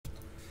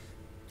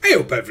Hey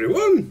up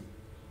everyone!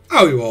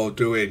 How are you all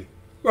doing?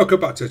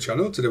 Welcome back to the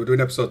channel. Today we're doing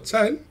episode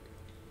 10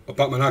 of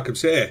Batman Arkham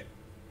City.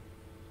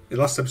 In the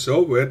last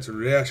episode we went to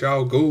Ra's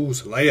al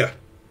Ghul's lair.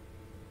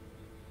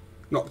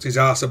 Knocked his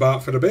arse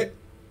about for a bit.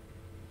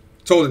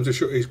 Told him to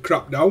shut his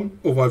crap down,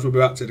 otherwise we'll be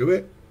back to do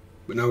it.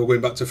 But now we're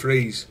going back to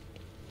Freeze.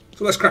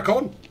 So let's crack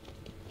on.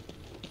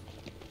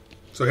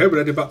 So here we're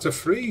heading back to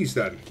Freeze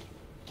then.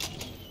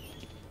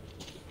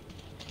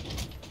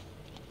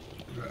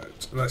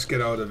 Right, let's get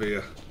out of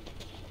here.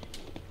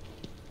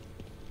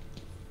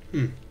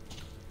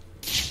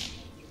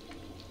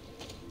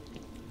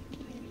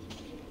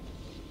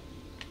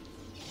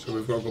 So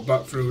we've got to go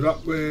back through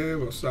that way.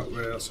 What's that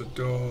way? That's a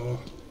door.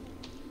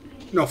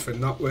 Nothing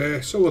that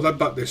way. So we'll head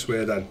back this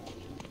way then.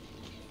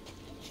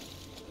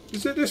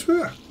 Is it this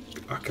way?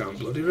 I can't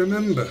bloody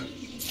remember.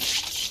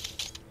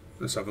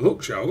 Let's have a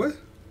look, shall we?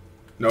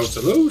 No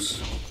to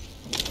lose.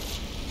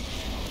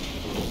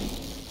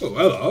 Oh,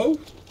 hello.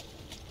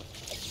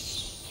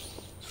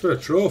 For a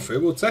trophy,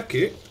 we'll take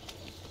it.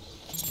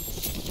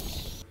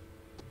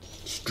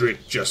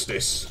 Strict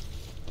justice.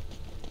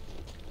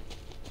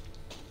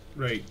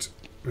 Right,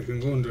 we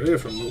can go under here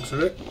from the looks of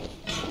it.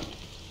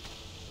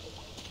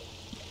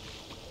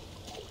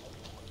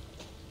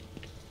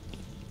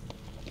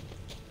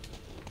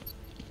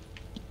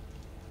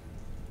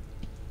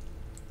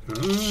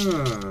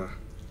 Ah.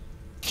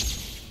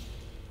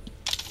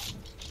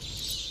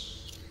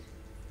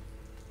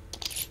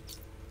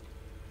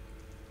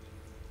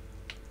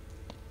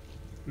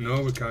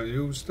 No, we can't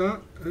use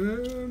that.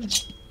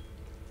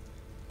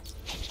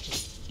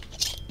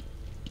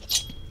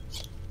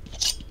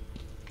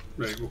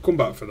 Right, we'll come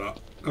back for that.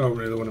 I don't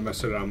really want to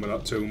mess around with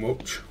that too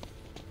much.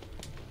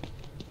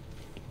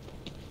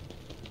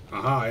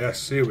 Aha,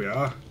 yes, here we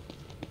are.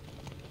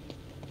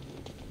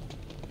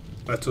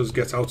 Let us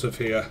get out of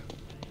here.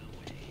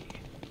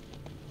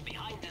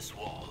 Behind this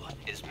wall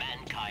is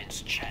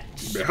mankind's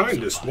chance.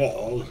 Behind this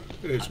wall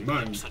is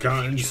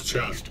mankind's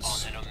chance.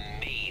 Based on an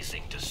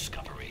amazing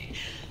discovery.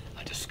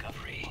 A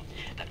discovery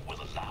that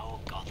will allow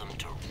Gotham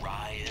to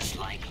rise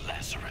like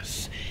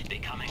Lazarus,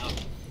 becoming a...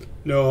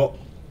 No.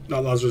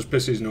 Not Lazarus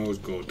Piss is no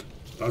good.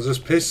 Lazarus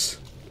Piss?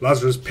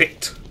 Lazarus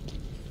Pit.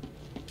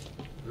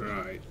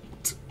 Right.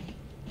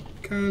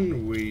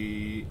 Can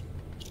we...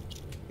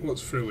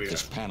 What's through here?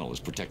 This panel is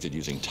protected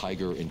using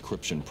Tiger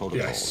encryption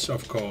protocols. Yes,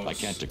 of course. I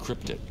can't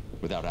decrypt it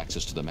without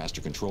access to the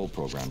master control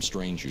program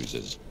Strange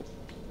uses.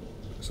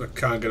 So I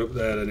can't get up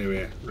there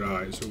anyway.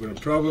 Right, so we're going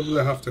to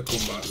probably have to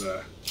come back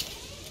there.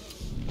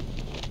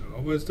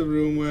 Oh, where's the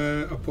room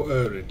where I put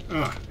her in?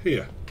 Ah,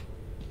 here.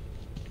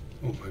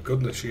 Oh my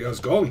goodness, she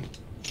has gone.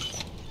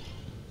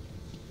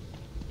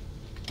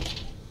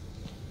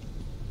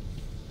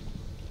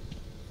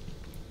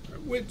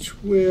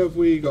 Which way have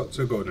we got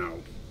to go now?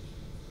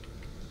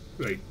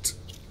 Right,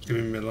 give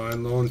me my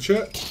line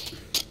launcher.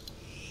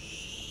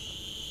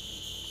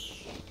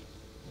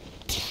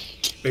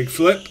 Big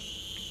flip.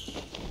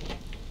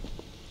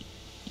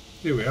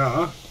 Here we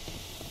are.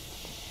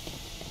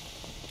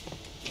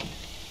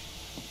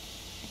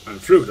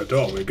 And through the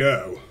door we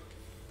go.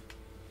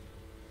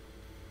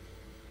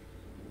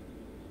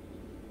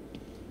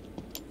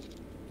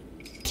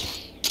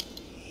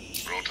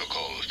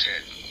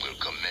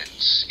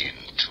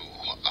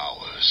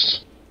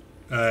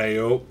 Hey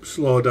up,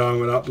 slow down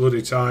with that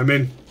bloody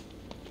timing.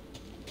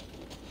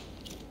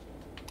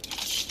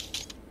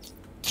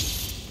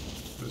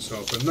 Let's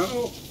open that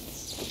up.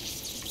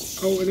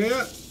 Oh, in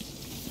here.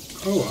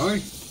 Oh,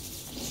 aye.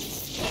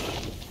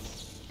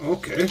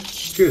 Okay,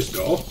 cheers,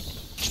 door.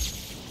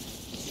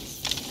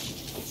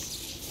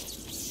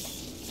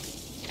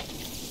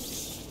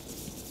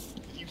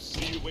 You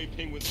see the way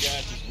Penguin's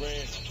gas is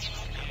ran?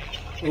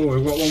 Oh,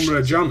 we've got one with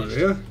a jammer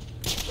here.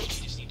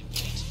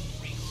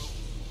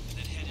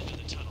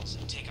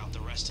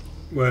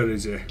 Where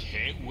is he?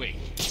 Can't wait.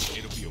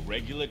 It'll be a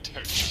regular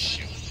turkey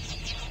shoot.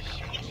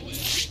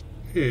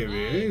 Here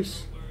he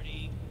is.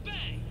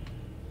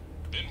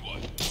 Then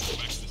what? Go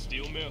back to the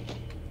steel mill?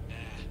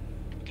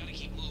 We gotta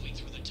keep moving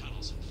through the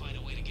tunnels and find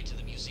a way to get to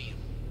the museum.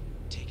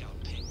 Take out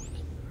Penguin.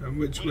 And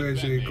which way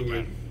is he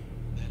going?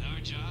 Then our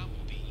job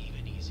will be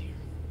even easier.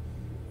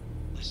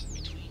 Listen,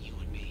 between you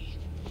and me,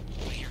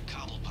 I hear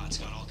Cobblepot's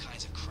got all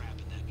kinds of crap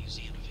in that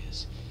museum of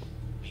his.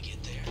 We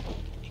get there,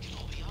 it can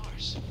all be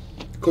ours.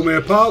 Come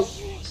here, pal.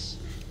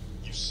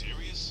 You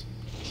serious?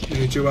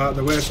 Need you out of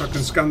the way so I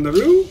can scan the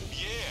room.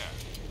 Yeah,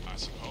 I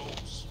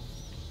suppose.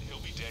 He'll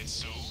be dead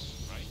soon,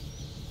 right?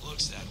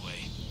 Looks that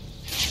way.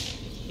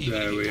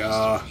 There we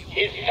are.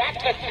 Is that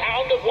the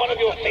sound of one of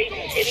your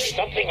faces hitting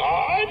something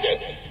hard?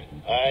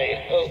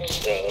 I hope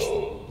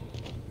so.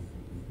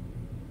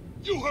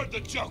 You heard the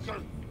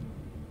Joker!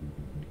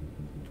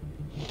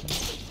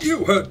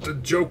 You hurt the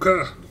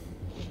Joker.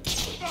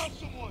 Found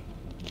someone!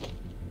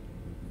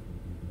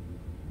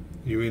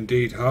 You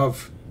indeed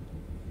have.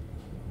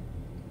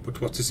 But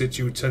what is it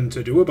you intend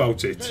to do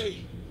about it?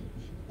 Hey!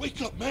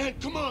 Wake up, man!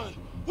 Come on!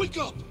 Wake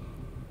up!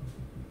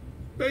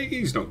 Hey,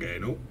 he's not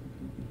getting up.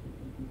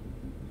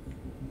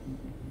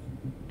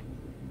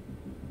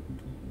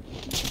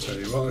 Tell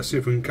you what, let's see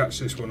if we can catch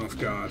this one off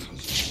guard.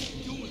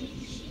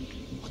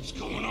 What's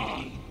going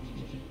on?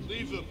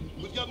 Leave them.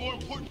 We've got more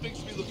important things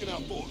to be looking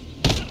out for.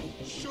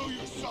 Show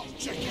yourself,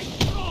 chicken.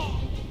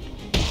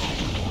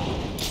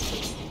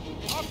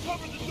 I'll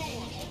cover the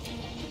door.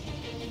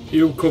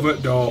 You cover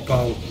the door,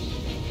 pal.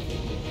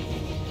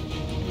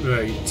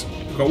 Right.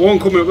 We've got one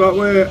coming up that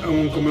way and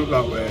one coming up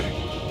that way.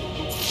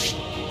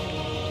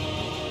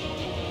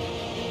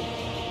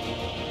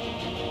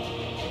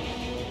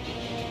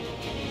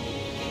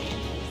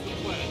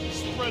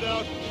 Spread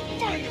out.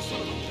 Find us,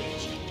 son of a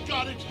bitch.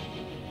 Got it?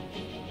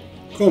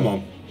 Come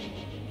on.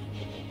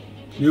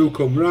 You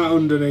come right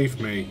underneath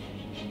me.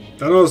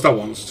 That knows that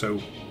wants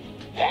to.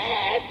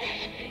 That's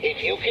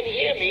if you can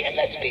hear me, and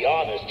let's be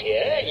honest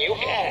here, you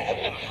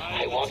can.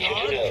 I want you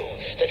to know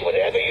that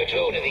whatever you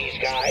do to these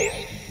guys,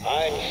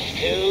 I'm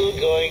still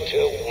going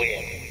to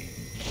win.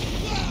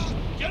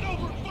 Get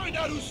over and find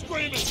out who's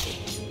screaming.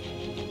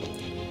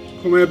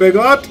 Come here, big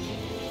lad.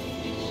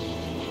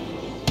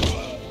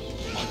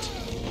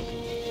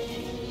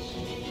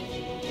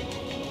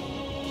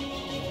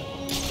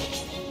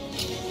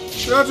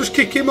 Did I just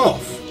kick him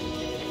off?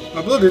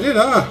 I bloody did,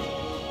 huh?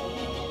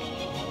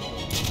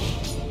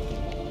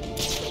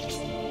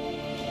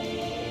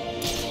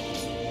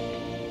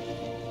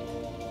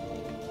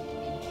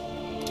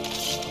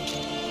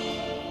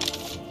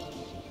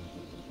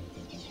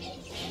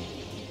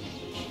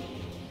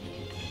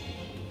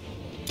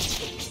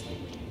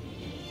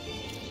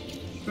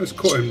 Let's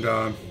cut him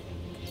down.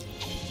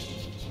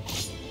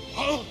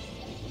 Huh?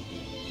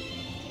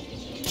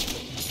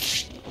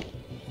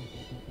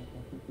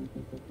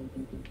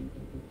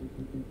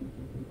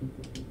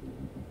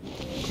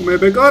 Come here,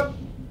 big lad.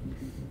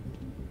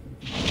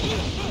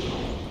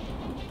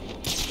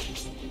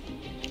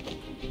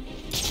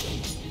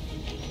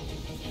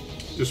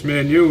 Just me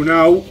and you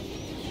now.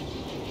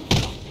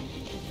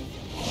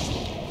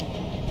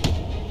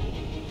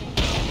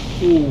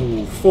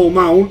 Ooh, full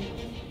mount.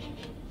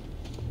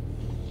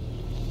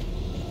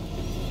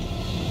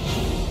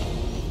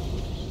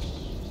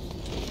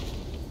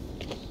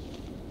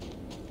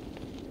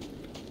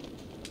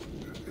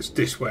 It's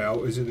this way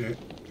out, isn't it?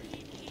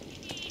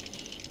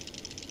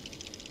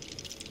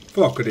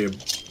 Fuck at him,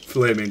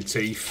 flaming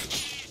teeth.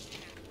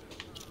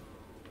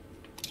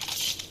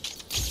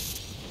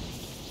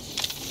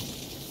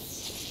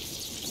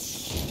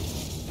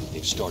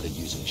 They've started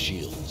using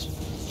shields.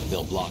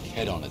 They'll block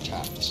head-on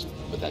attacks,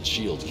 but that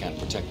shield can't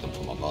protect them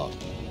from above.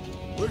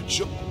 We're It's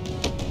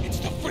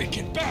the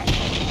freaking bat!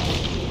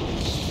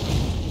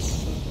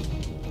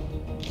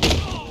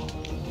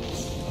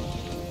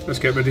 Let's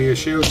get rid of your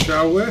shield,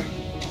 shall we?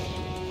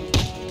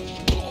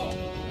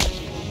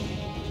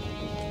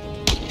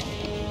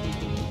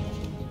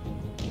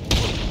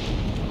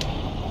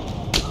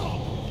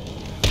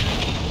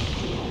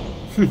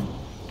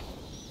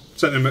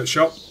 Sent him at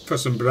shop for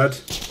some bread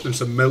and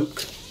some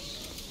milk.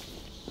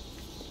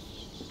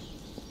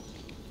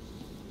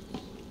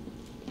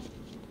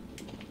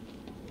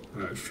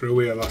 Right, through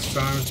here last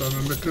time if I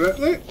remember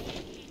correctly.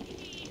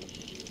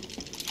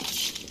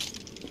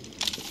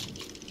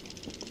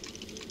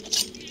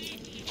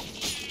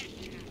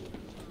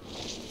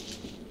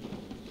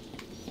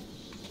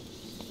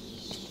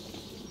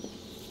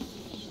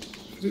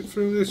 Is it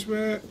through this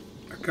way?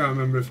 I can't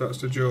remember if that's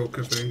the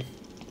Joker thing.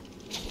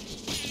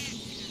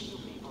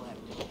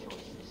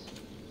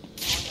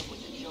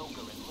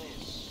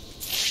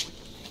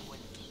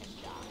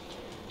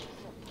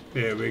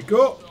 Here we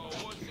go. So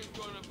what's it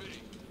gonna be?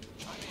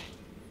 I'm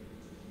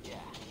in. Yeah,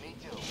 me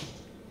too.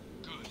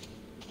 Good.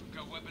 We've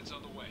got weapons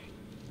on the way.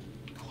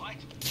 What?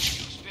 You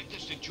expect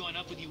us to join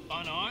up with you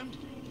unarmed?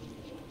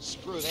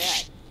 Screw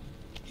that.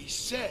 He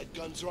said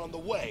guns are on the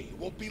way. It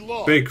won't be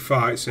long. Big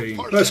fight scene.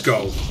 Let's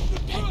go.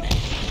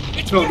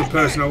 It's not the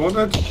person I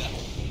wanted.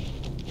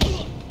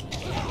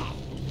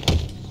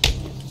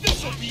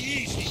 This'll be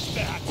easy,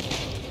 Bat.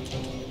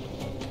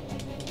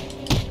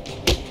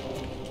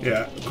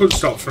 Yeah, couldn't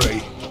stop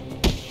free.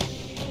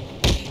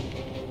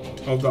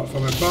 Hold that for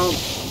my palm.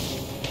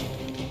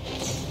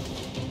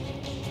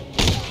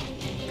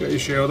 Get your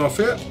shield off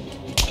here.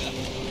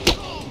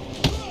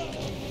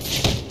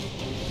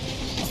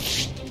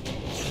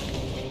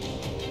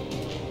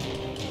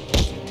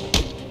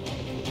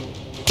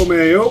 Come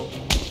here, you.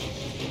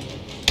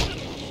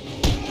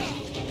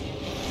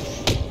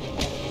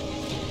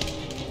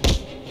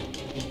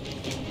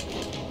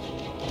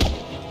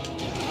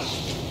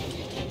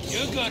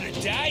 You're gonna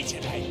die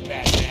tonight,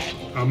 Batman.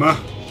 Hammer.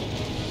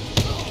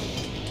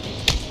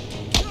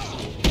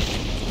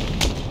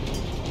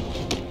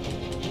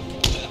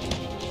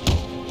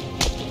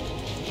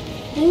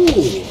 Ooh.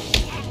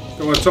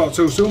 Don't want to talk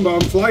too soon, but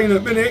I'm flying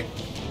at the minute.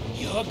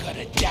 You're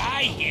gonna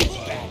die here,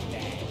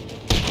 Batman.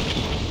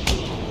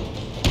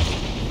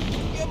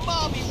 Your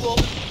mommy will.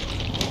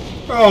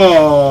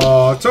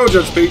 Oh, I told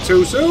you I'd speak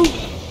too soon.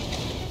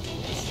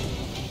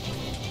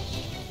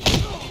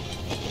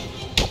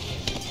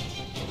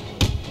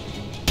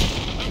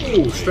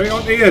 Ooh, straight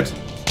on the head.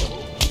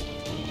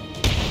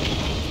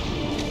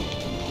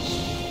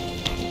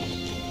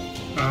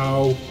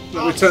 Ow.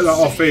 Let me take that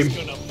off him.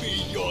 Gonna be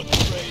your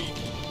trade.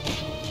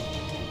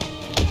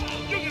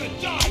 You're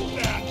gonna die for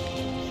that.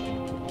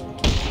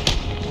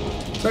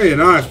 Tell you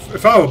now,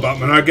 if I were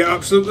Batman, I'd get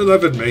absolutely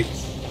levered me.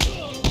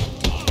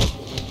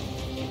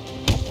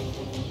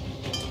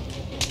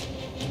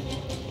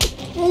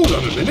 Hold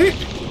on a minute.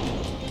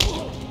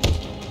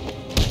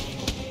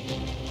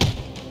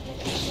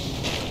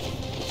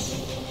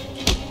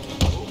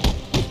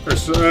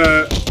 Let's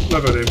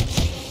lever him.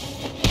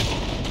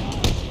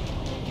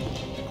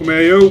 Come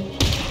here, you.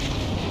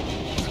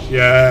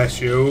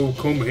 Yes, you.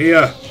 Come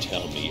here.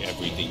 Tell me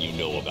everything you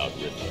know about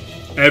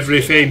Riddler.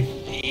 Everything.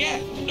 Yeah,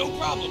 no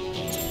problem.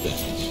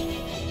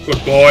 Thanks.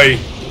 Good boy.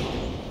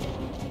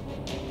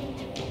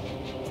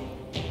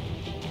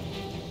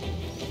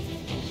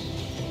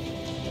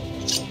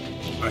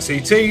 I see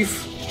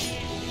teeth.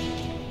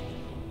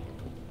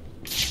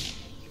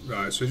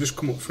 Right, so just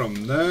come up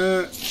from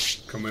there.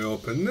 Can we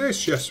open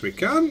this? Yes, we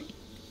can.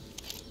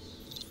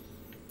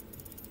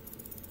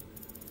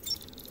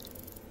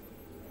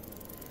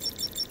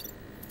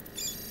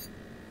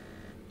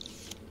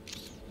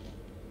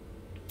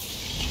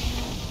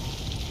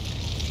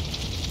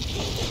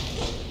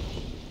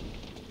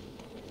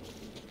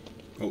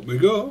 Up we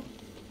go.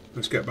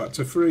 Let's get back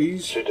to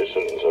freeze.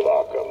 Citizens of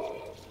Arkham,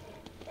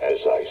 as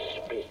I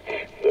speak,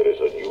 there is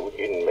a new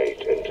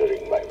inmate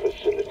entering my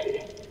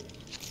facility.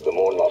 The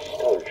more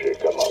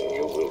nostalgic among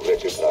you will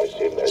recognize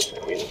him as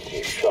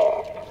Quincy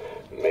Sharp,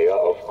 Mayor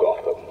of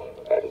Gotham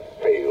and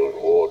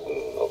failed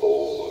warden of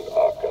old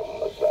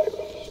Arkham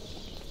Asylum.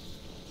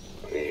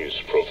 Please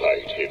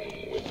provide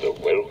him with the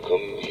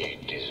welcome he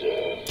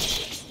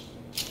deserves.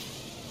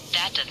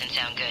 That doesn't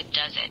sound good,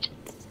 does it?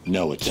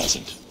 No, it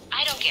doesn't.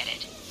 I don't get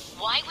it.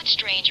 Why would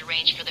Strange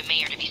arrange for the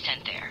mayor to be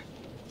sent there?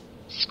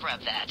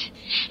 Scrub that.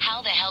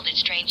 How the hell did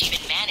Strange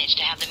even manage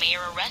to have the mayor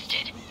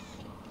arrested?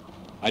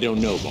 I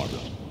don't know, Barbara.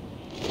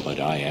 But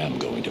I am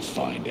going to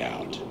find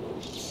out.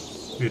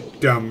 You're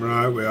damn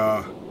right we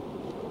are.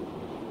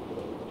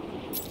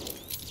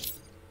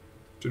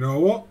 Do you know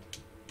what?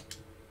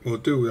 We'll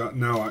do that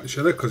now,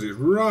 actually, because it's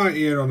right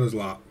here on his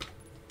lap.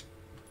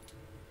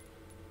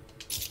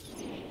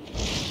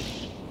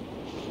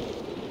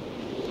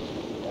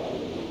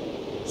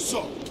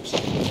 So,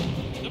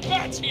 The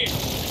bat's here.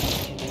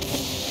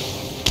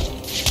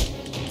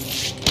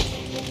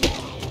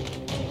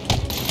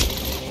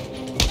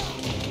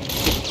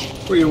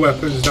 Put your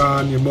weapons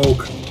down, you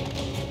mug.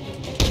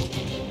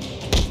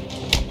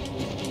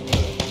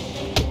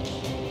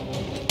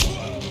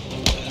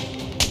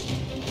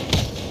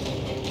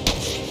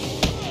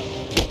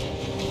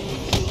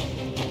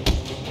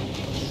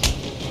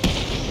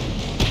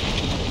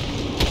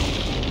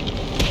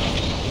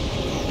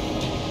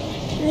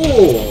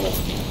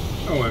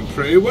 Oh, that went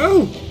pretty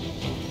well.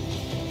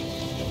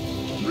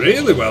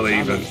 Really well, None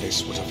even. of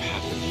this would have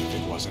happened if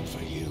it wasn't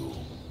for you.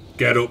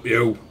 Get up,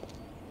 you.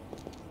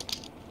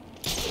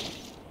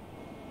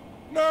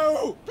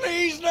 No!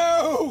 Please,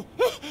 no!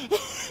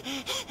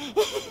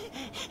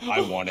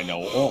 I want to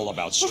know all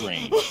about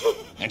Strange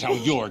and how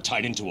you're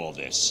tied into all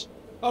this.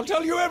 I'll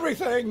tell you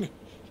everything.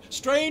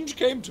 Strange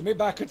came to me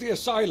back at the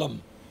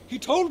asylum. He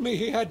told me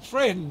he had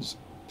friends.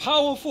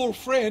 Powerful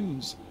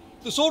friends.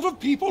 The sort of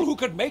people who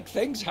could make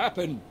things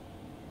happen.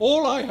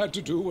 All I had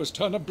to do was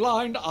turn a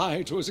blind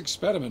eye to his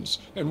experiments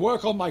and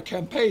work on my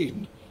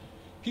campaign.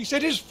 He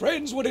said his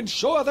friends would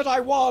ensure that I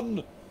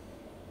won.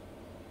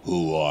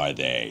 Who are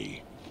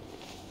they?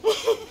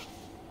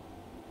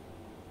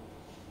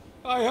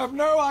 I have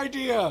no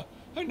idea.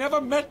 I never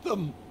met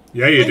them.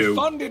 Yeah, you They do.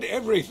 funded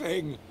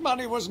everything.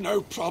 Money was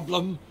no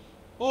problem.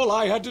 All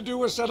I had to do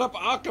was set up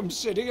Arkham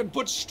City and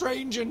put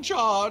Strange in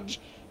charge.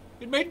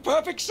 It made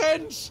perfect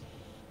sense.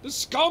 The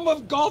scum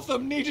of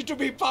Gotham needed to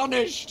be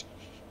punished.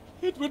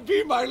 It would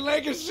be my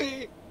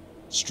legacy.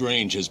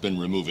 Strange has been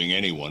removing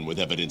anyone with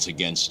evidence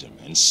against him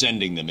and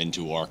sending them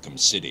into Arkham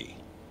City.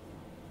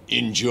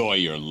 Enjoy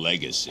your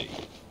legacy.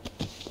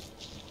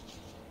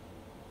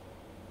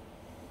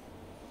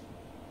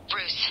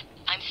 Bruce,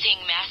 I'm seeing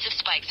massive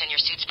spikes on your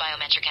suit's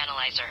biometric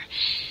analyzer.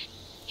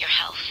 Your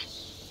health.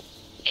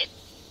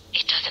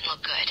 It doesn't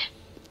look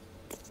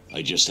good.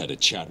 I just had a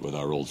chat with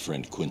our old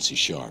friend Quincy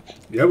Sharp.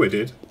 Yeah, we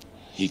did.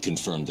 He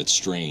confirmed that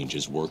Strange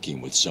is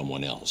working with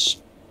someone else.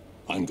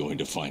 I'm going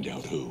to find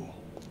out who.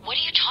 What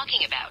are you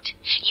talking about?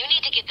 You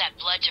need to get that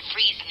blood to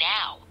freeze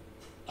now.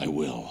 I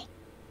will.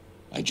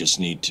 I just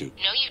need to.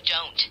 No, you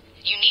don't.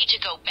 You need to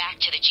go back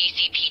to the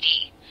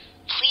GCPD.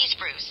 Please,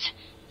 Bruce.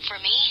 For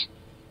me?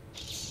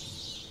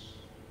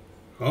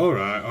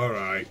 Alright,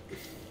 alright.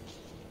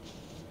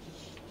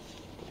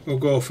 We'll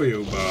go for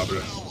you,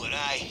 Barbara. Oh, what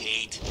I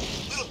hate.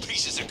 Little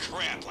pieces of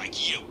crap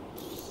like you.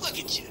 Look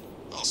at you.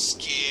 All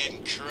scared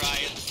and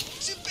crying.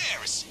 It's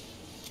embarrassing.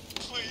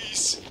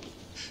 Please.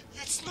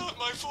 It's not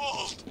my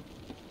fault.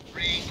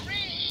 Ring,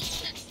 ring.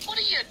 What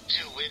are you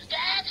doing,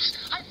 Dad?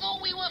 I thought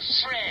we were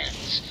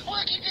friends,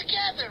 working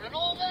together and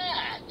all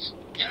that.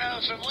 You know,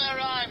 from where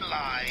I'm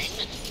lying,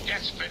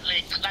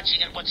 desperately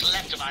clutching at what's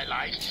left of my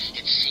life,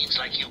 it seems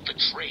like you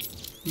betrayed.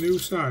 New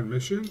side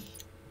mission.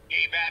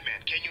 Hey,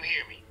 Batman, can you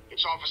hear me? It's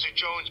It's Officer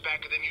Jones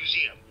back at the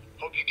museum.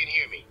 Hope you can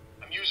hear me.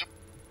 I'm using...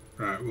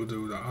 Right, we'll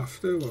do that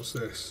after. What's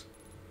this?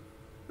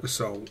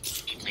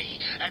 Assault. ...me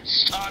and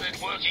started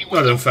working with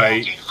Well done, the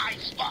Fate. walking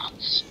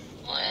icebox.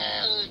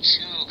 Well,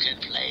 two can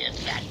play at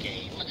that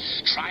game.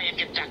 Try and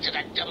get back to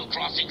that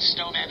double-crossing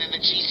snowman in the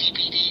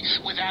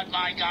GCPD without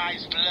my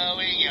guys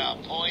blowing your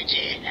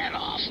pointy head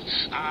off.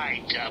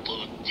 I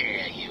double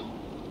dare you.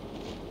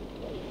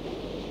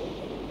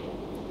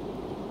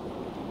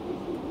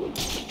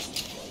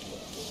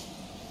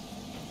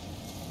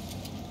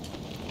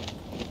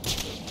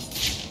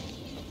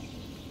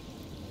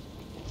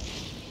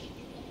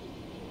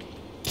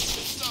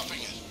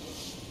 Stopping it.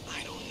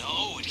 I don't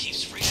know. It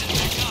keeps freezing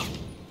back up.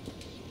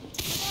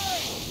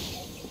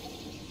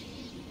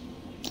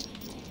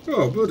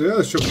 Oh, bloody hell,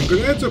 it's chucking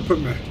grenades up at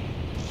me.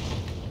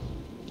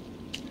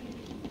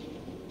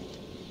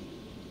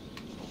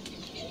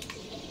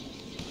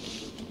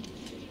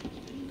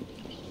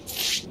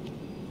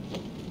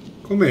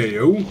 Come here,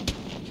 you.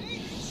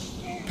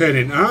 Pain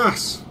in the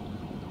ass.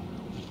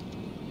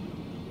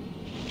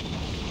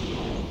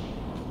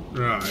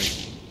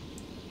 Right.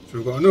 So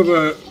we've got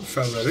another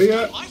fella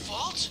here. My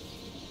fault?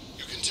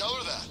 You can tell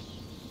her that.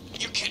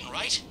 You're kidding,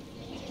 right?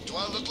 Do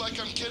I look like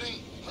I'm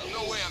kidding?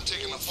 No way I'm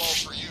taking the fall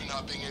for you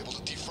not being able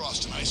to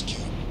defrost an ice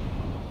cube.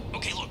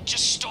 Okay, look,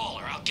 just stall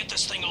her. I'll get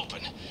this thing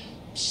open.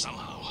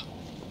 Somehow.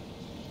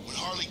 When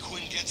Harley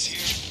Quinn gets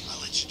here, I'll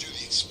let you do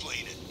the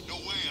explaining. No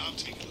way I'm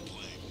taking the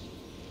blame.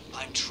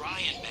 I'm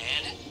trying,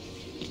 man.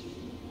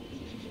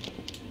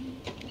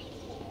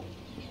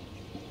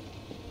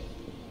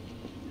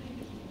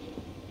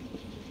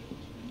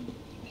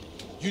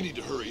 You need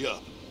to hurry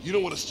up. You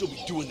don't want to still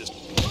be doing this.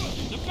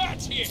 The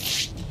bat's here!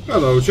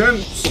 Hello,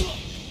 gents.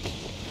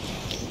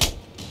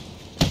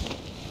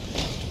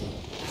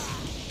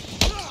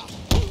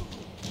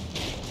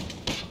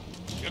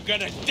 You're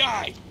gonna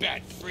die,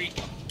 bat freak!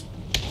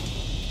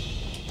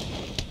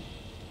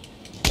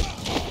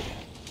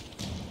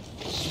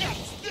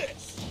 Catch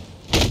this!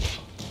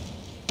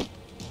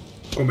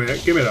 Come here,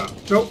 give me that.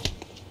 Nope.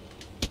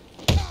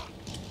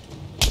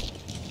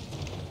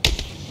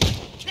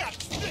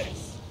 Catch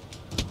this!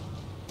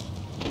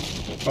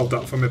 Hold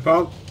that for me,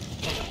 pal.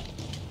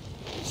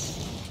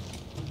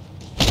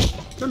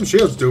 Them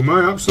shields do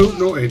my absolute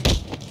nothing.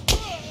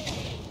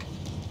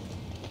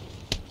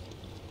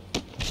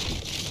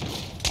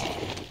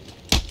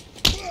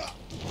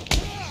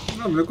 I'm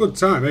having a good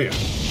time here.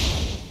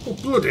 Oh,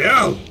 bloody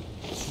hell!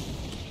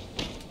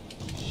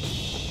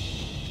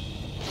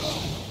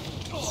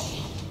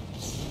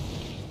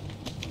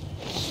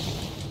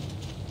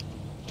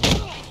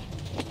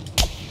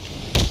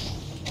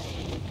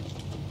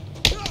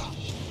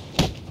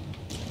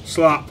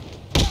 Slap.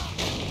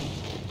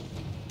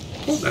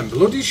 Put them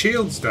bloody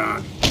shields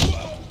down.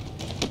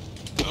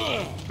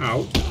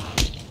 Ow.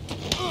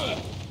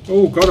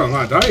 Oh god, I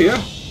might die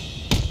here.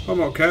 I'm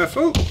not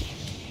careful.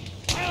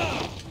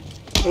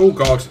 Oh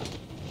god.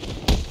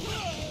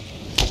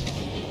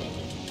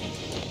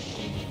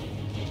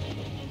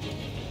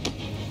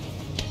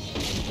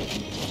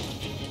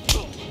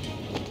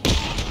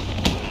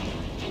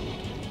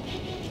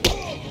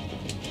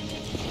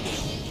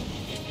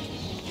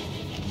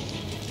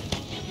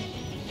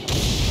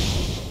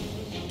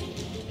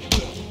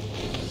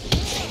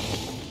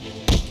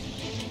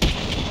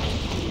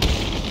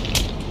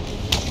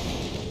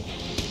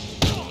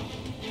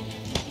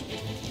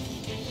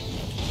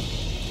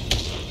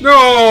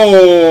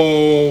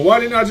 No! Why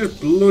didn't I just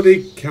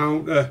bloody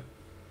counter?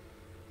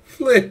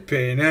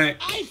 Flipping heck.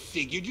 I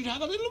figured you'd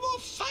have a little more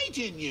fight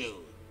in you.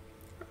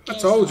 I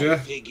told you. I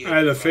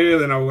had a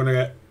feeling I was going to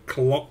get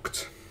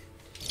clocked.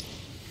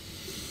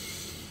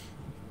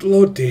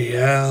 Bloody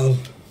hell.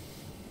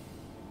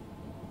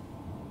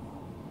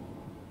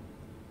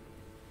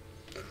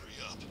 Hurry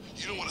up.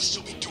 You don't want to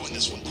still be doing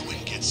this when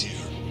Quinn gets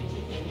here.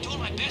 Doing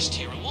my best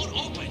here. It won't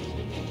open.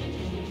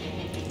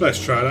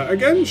 Let's try that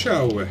again,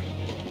 shall we?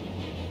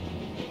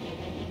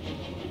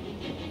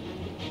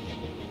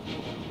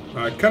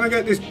 Right, can I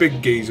get this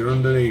big geezer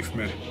underneath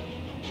me?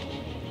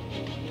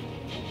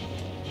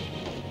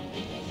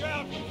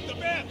 Grab the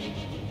bat!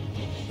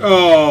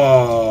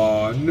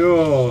 Oh,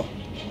 no.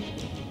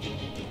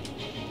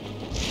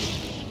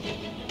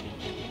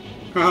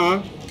 Haha.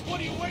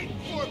 What are you waiting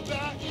for,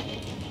 Bat?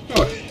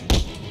 Oh.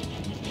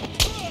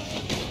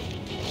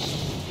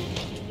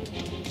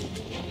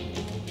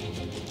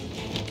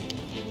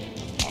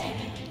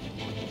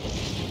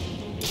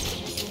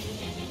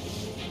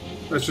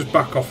 Let's just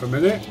back off a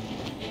minute.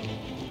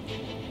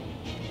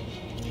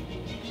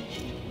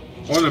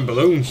 One of them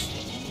balloons.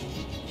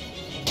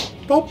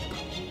 Pop.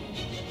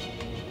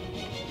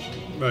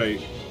 Right.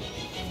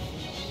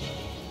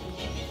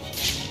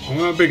 I'm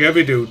not a big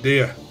heavy dude,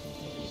 dear.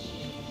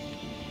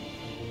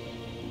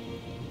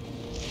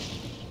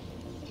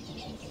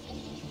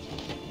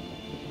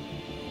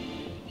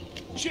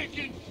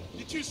 Chicken,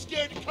 you too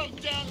scared to come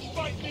down and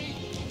fight me?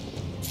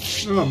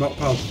 No, I'm not,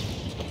 pal.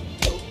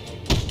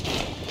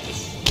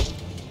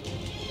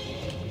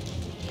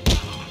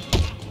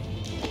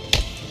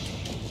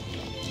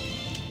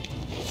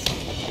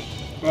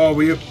 Oh,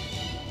 will you?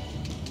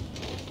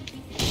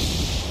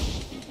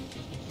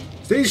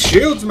 It's these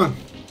shields, man.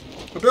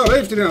 I'd be alright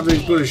if they didn't have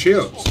these bloody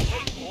shields.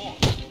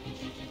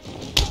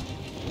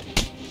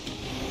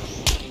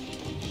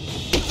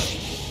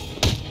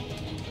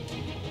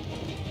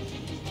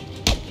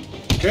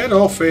 Get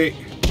off it.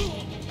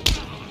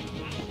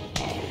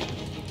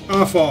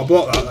 I thought I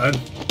blocked that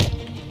then.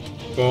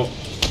 But,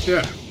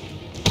 yeah.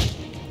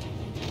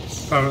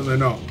 Apparently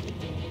not.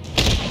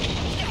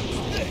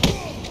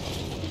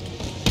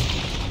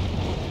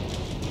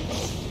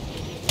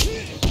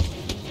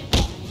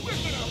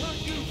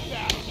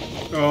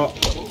 Oh,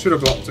 should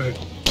have blocked it.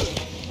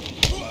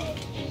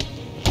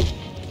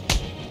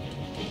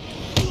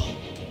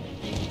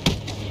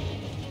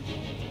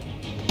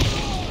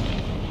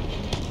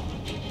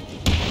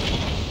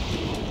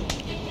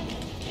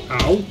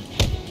 Ow.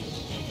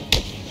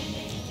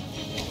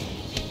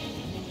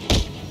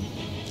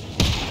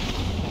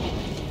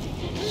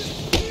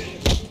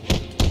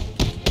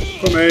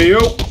 Come here, you.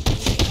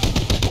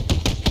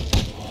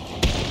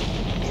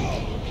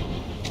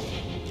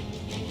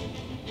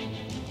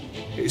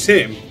 It's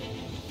him.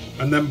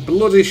 And then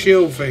bloody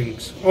shield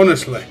things.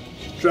 Honestly.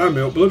 Drive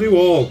me up bloody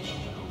wall.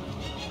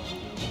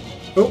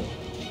 Oh.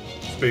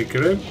 Speak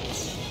of him.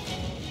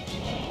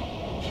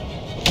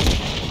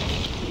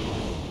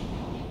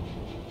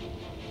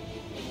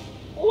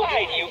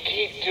 Why do you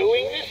keep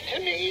doing this to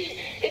me?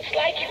 It's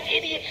like you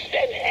idiots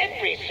spend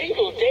every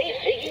single day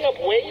thinking up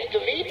ways to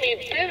leave me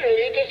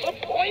bitterly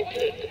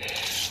disappointed.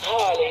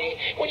 Harley,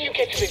 when you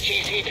get to the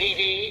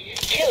GCPD,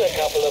 kill a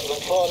couple of them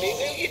for me,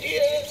 will you,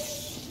 dear?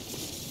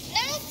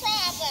 No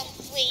problem,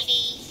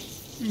 sweetie.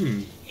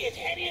 If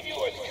any of you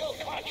are still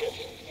conscious,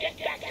 get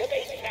back to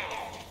base now.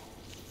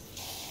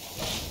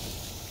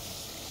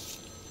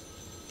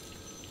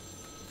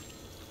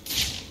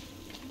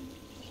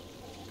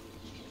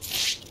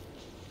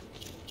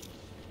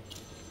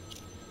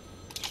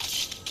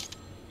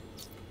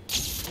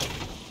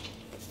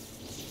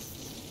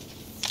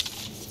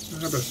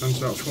 I better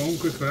answer that phone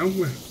quickly, haven't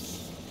we?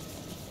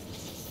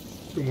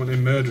 Don't want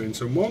him murdering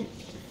someone.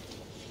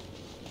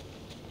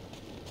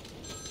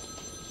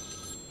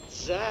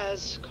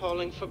 Zaz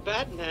calling for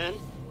Batman.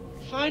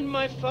 Find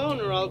my phone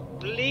or I'll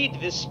bleed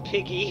this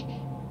piggy.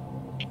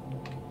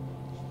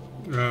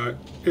 Right,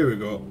 here we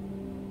go.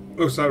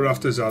 Looks like we're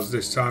after Zaz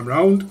this time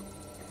round.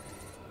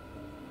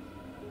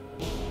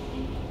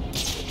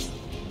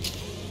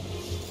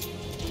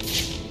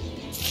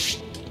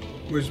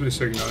 Where's my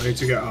signal? I need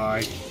to get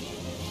high.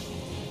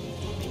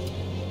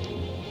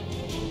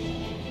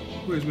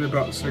 Where's my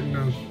bat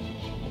signal?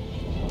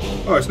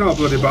 Oh, it's not a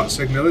bloody bat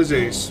signal, is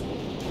it? It's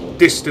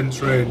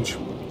distance range.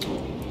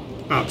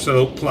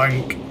 Absolute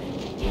plank.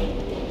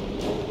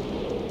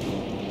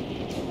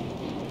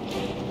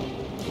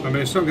 I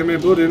mean, it's not giving me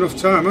bloody enough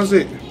time, has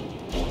it?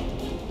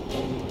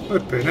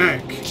 Flipping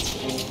heck.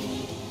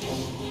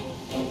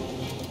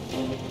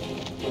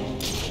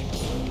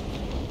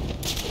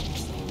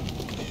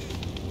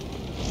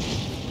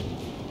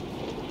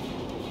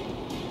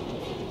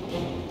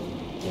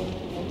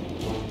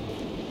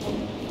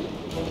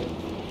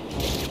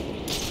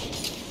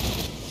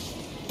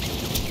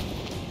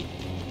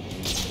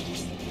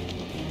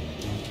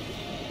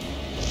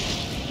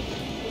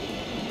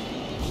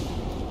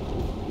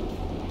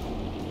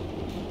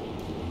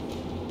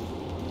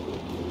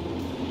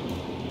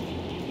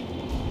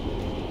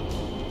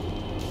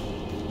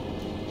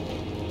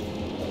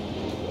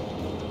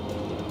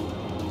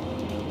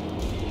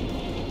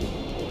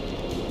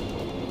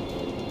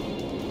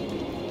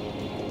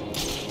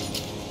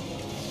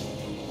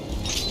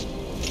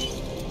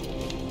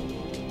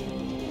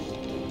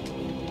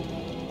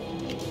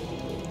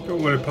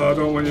 Don't worry, Pa, I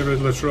don't want your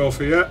Riddler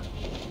trophy yet.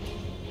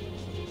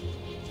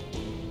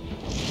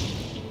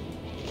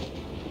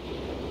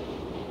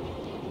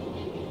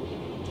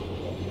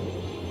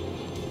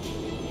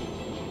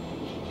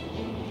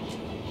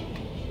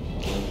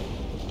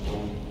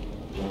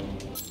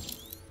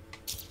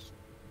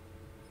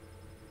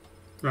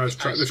 Right, let's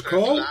track this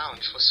call. The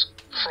lounge was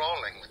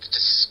crawling with the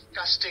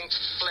disgusting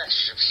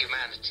flesh of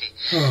humanity.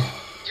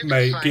 Oh, you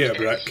mate, could get a find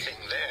break. anything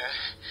there.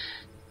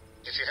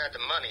 If you had the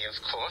money, of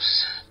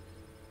course.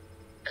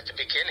 At the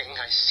beginning,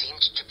 I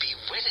seemed to be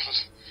winning.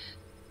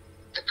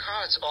 The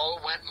cards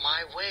all went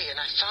my way, and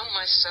I found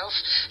myself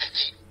at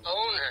the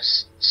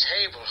owner's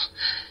table.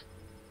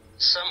 For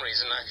some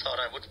reason, I thought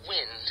I would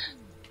win,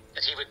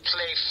 that he would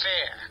play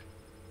fair.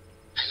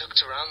 I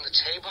looked around the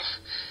table.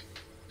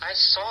 I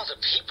saw the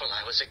people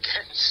I was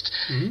against.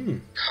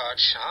 Card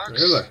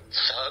sharks, really?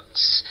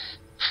 thugs,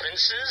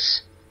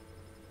 princes,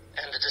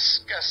 and the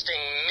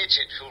disgusting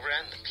midget who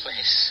ran the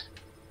place.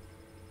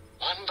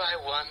 One by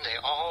one, they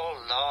all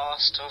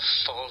lost or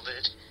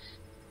folded.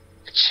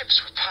 The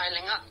chips were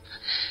piling up,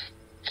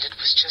 and it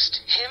was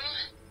just him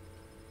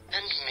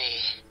and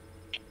me.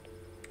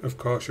 Of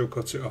course, you'll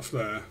cut it off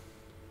there.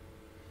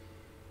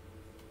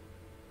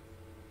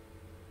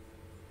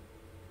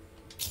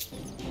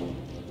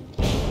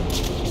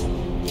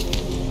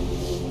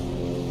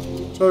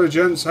 Sorry,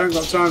 gents, I ain't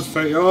got time to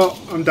fight you. Oh,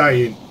 I'm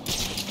dying.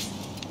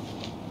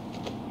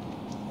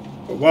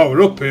 But while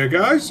we're up here,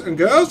 guys and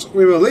girls,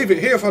 we will leave it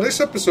here for this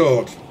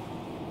episode.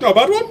 Not a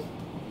bad one.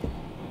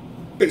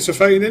 Bits of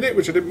fighting in it,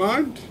 which I didn't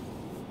mind.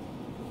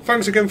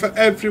 Thanks again for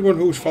everyone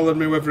who's followed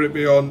me, whether it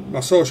be on my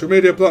social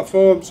media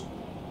platforms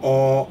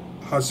or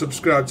has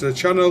subscribed to the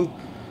channel.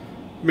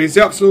 It means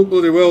the absolute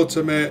bloody world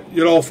to me.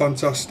 You're all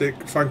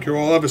fantastic. Thank you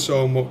all ever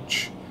so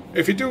much.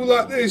 If you do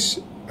like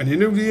this and you're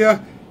new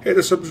here, hit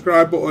the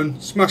subscribe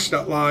button, smash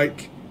that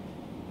like,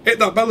 hit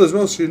that bell as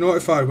well so you're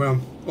notified when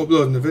I'm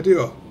uploading the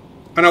video.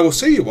 And I will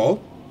see you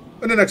all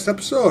in the next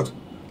episode.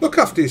 Look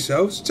after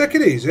yourselves, take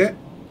it easy,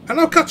 and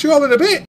I'll catch you all in a bit.